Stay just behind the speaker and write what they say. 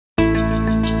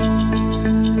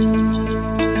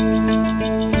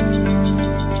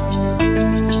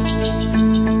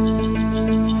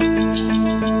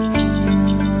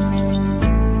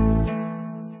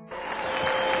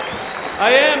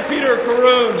Governor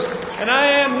Corroon, and I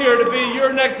am here to be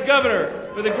your next governor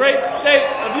for the great state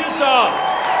of Utah.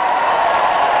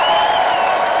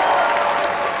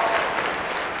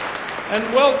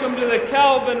 And welcome to the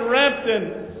Calvin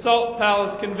Rampton Salt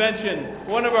Palace Convention,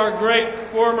 one of our great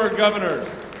former governors.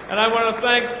 And I want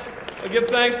to give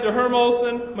thanks to Herm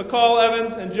Olson, McCall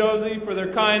Evans, and Josie for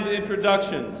their kind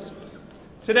introductions.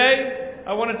 Today,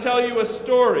 I want to tell you a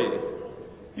story.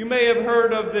 You may have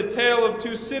heard of The Tale of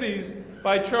Two Cities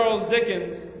by Charles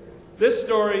Dickens. This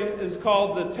story is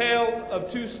called The Tale of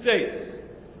Two States.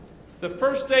 The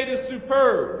first state is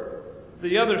superb.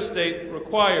 The other state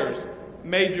requires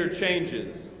major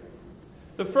changes.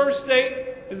 The first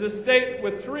state is a state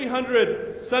with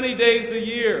 300 sunny days a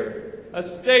year, a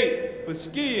state with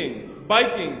skiing,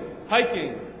 biking,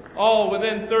 hiking, all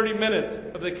within 30 minutes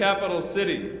of the capital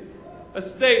city. A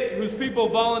state whose people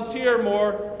volunteer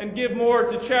more and give more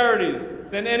to charities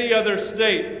than any other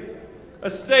state. A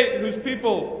state whose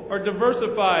people are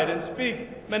diversified and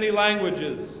speak many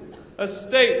languages. A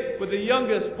state with the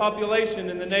youngest population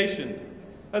in the nation.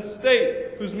 A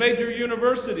state whose major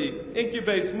university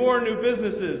incubates more new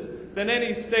businesses than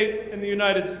any state in the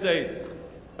United States.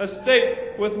 A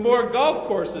state with more golf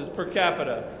courses per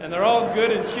capita, and they're all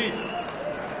good and cheap.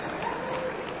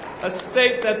 A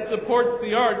state that supports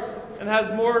the arts and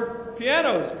has more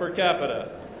pianos per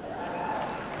capita.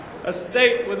 A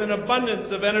state with an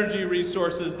abundance of energy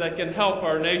resources that can help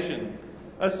our nation.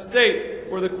 A state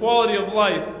where the quality of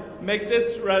life makes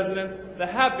its residents the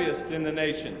happiest in the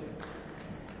nation.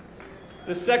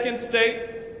 The second state,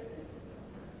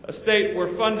 a state where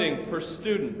funding per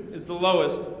student is the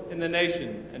lowest in the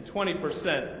nation and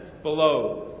 20%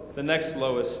 below the next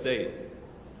lowest state.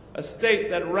 A state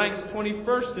that ranks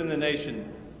 21st in the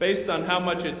nation based on how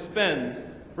much it spends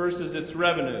versus its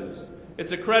revenues.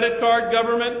 It's a credit card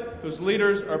government whose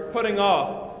leaders are putting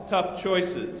off tough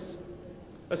choices.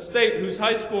 A state whose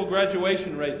high school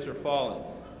graduation rates are falling.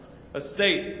 A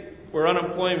state where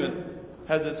unemployment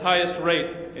has its highest rate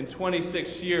in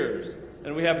 26 years,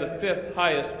 and we have the 5th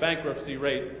highest bankruptcy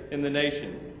rate in the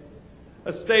nation.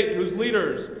 A state whose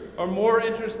leaders are more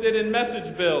interested in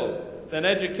message bills than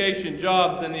education,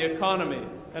 jobs, and the economy,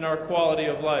 and our quality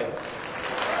of life.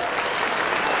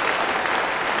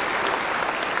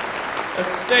 A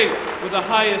state with the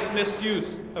highest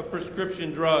misuse of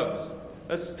prescription drugs.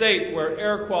 A state where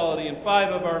air quality in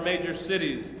 5 of our major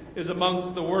cities is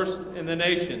amongst the worst in the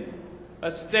nation. A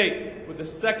state with the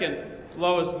 2nd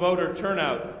lowest voter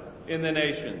turnout in the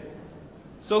nation.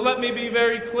 So let me be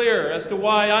very clear as to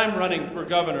why I'm running for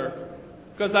governor,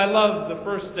 because I love the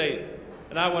first state,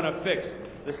 and I want to fix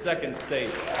the second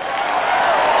state.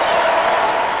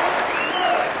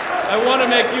 I want to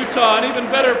make Utah an even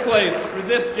better place for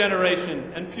this generation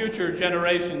and future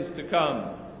generations to come.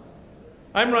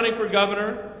 I'm running for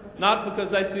governor not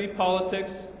because I see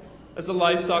politics as a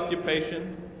life's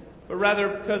occupation, but rather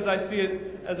because I see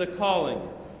it as a calling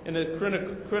in a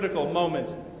critical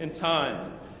moment in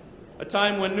time. A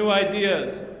time when new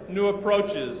ideas, new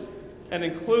approaches, and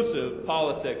inclusive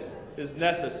politics is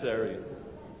necessary.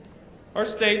 Our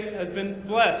state has been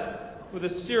blessed with a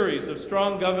series of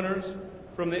strong governors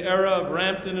from the era of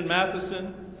Rampton and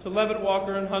Matheson to Leavitt,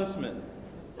 Walker, and Huntsman.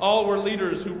 All were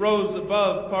leaders who rose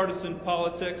above partisan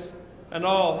politics, and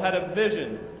all had a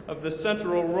vision of the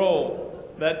central role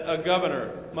that a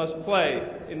governor must play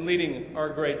in leading our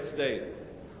great state.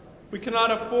 We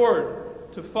cannot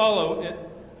afford to follow it.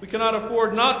 We cannot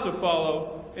afford not to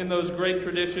follow in those great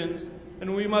traditions,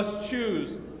 and we must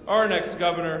choose our next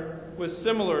governor with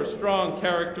similar strong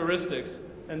characteristics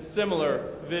and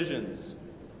similar visions.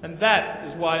 And that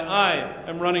is why I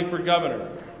am running for governor.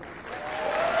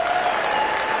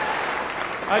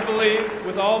 I believe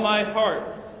with all my heart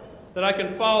that I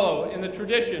can follow in the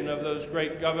tradition of those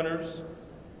great governors,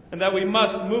 and that we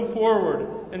must move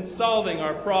forward in solving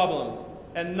our problems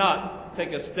and not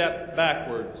take a step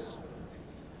backwards.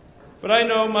 But I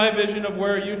know my vision of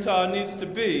where Utah needs to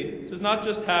be does not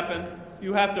just happen.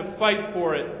 You have to fight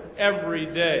for it every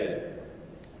day.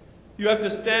 You have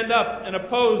to stand up and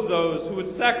oppose those who would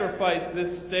sacrifice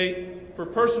this state for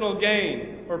personal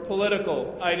gain or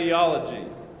political ideology.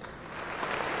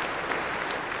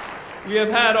 We have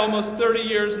had almost 30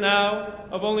 years now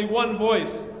of only one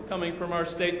voice coming from our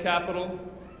state capital,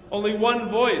 only one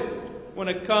voice when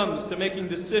it comes to making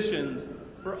decisions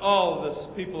for all the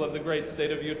people of the great state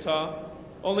of Utah,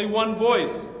 only one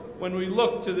voice when we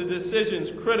look to the decisions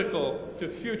critical to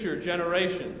future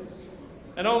generations,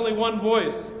 and only one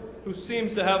voice who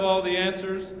seems to have all the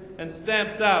answers and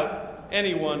stamps out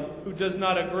anyone who does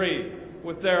not agree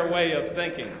with their way of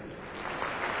thinking.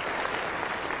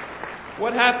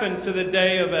 What happened to the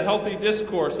day of a healthy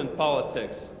discourse in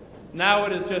politics? Now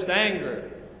it is just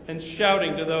anger and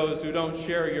shouting to those who don't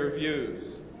share your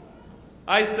views.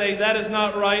 I say that is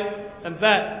not right, and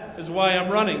that is why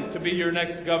I'm running to be your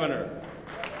next governor.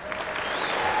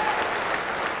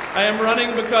 I am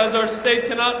running because our state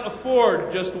cannot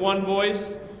afford just one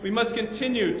voice. We must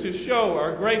continue to show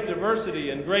our great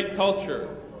diversity and great culture.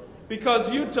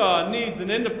 Because Utah needs an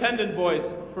independent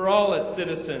voice for all its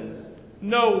citizens.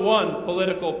 No one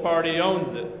political party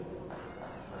owns it.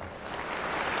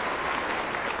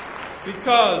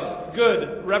 Because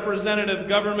good representative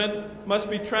government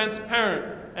must be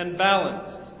transparent and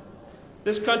balanced.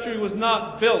 This country was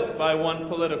not built by one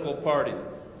political party.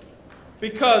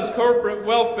 Because corporate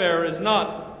welfare is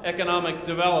not economic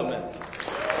development.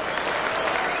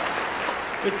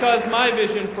 Because my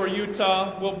vision for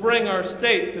Utah will bring our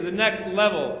state to the next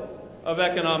level of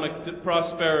economic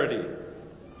prosperity.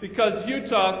 Because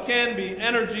Utah can be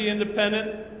energy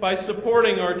independent by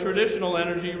supporting our traditional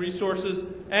energy resources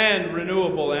and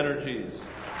renewable energies.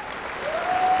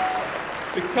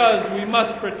 Because we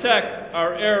must protect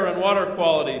our air and water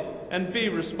quality and be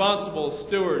responsible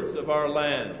stewards of our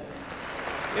land.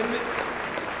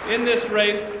 In this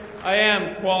race, I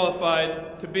am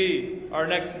qualified to be our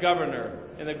next governor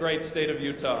in the great state of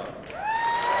Utah.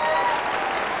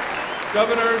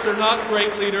 Governors are not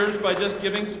great leaders by just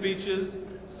giving speeches,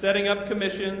 setting up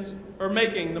commissions, or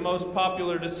making the most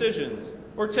popular decisions,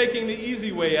 or taking the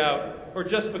easy way out, or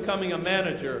just becoming a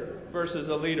manager versus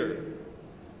a leader.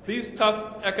 These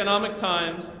tough economic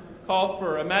times call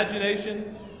for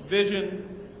imagination, vision,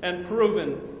 and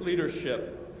proven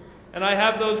leadership. And I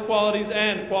have those qualities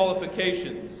and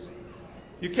qualifications.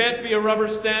 You can't be a rubber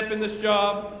stamp in this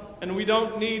job, and we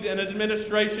don't need an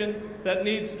administration that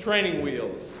needs training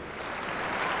wheels.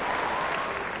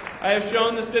 I have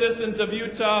shown the citizens of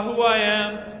Utah who I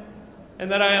am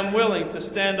and that I am willing to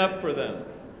stand up for them,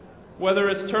 whether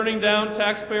it's turning down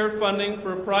taxpayer funding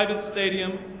for a private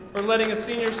stadium or letting a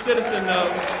senior citizen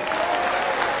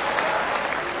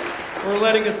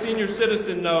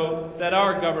know that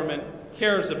our government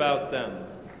cares about them.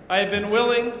 I have been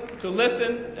willing to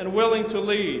listen and willing to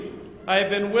lead. I have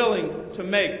been willing to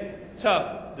make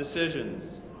tough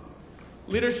decisions.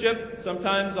 Leadership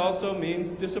sometimes also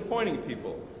means disappointing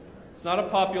people. It's not a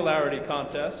popularity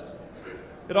contest.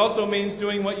 It also means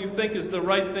doing what you think is the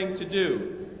right thing to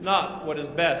do, not what is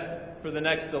best for the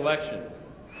next election.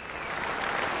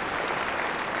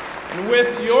 And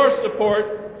with your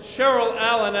support, Cheryl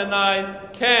Allen and I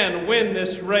can win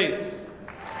this race.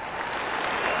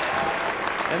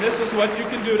 And this is what you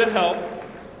can do to help.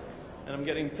 And I'm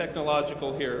getting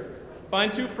technological here. Find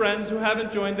 2 friends who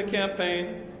haven't joined the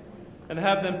campaign and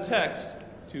have them text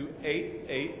to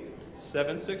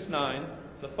 88769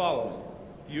 the following: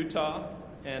 Utah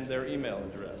and their email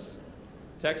address.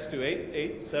 Text to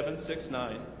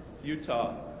 88769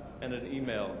 Utah and an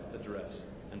email address.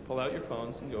 And pull out your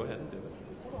phones and go ahead and do it.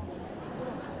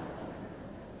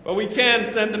 But we can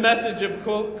send the message of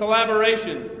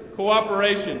collaboration,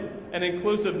 cooperation, and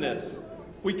inclusiveness.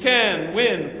 We can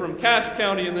win from Cache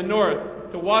County in the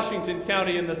north to Washington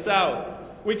County in the south.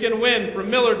 We can win from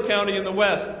Millard County in the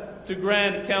west to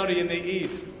Grand County in the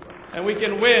east. And we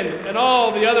can win in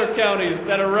all the other counties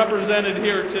that are represented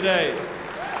here today.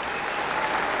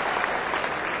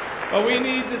 But we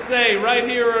need to say right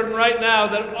here and right now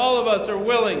that all of us are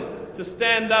willing to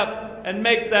stand up and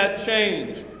make that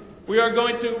change. We are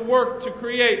going to work to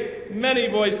create many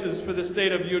voices for the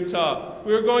state of Utah.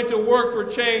 We are going to work for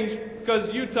change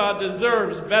because Utah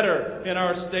deserves better in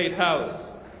our state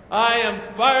house. I am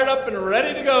fired up and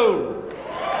ready to go.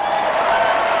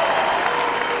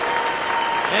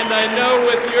 And I know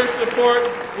with your support,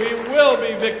 we will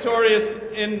be victorious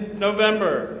in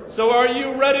November. So are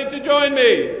you ready to join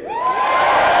me?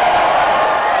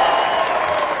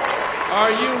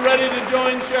 Are you ready to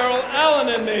join Cheryl Allen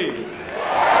and me?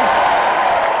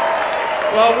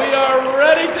 Well, we are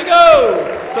ready to go.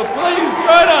 So please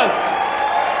join us.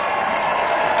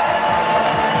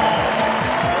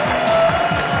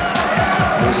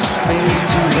 This is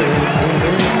too late.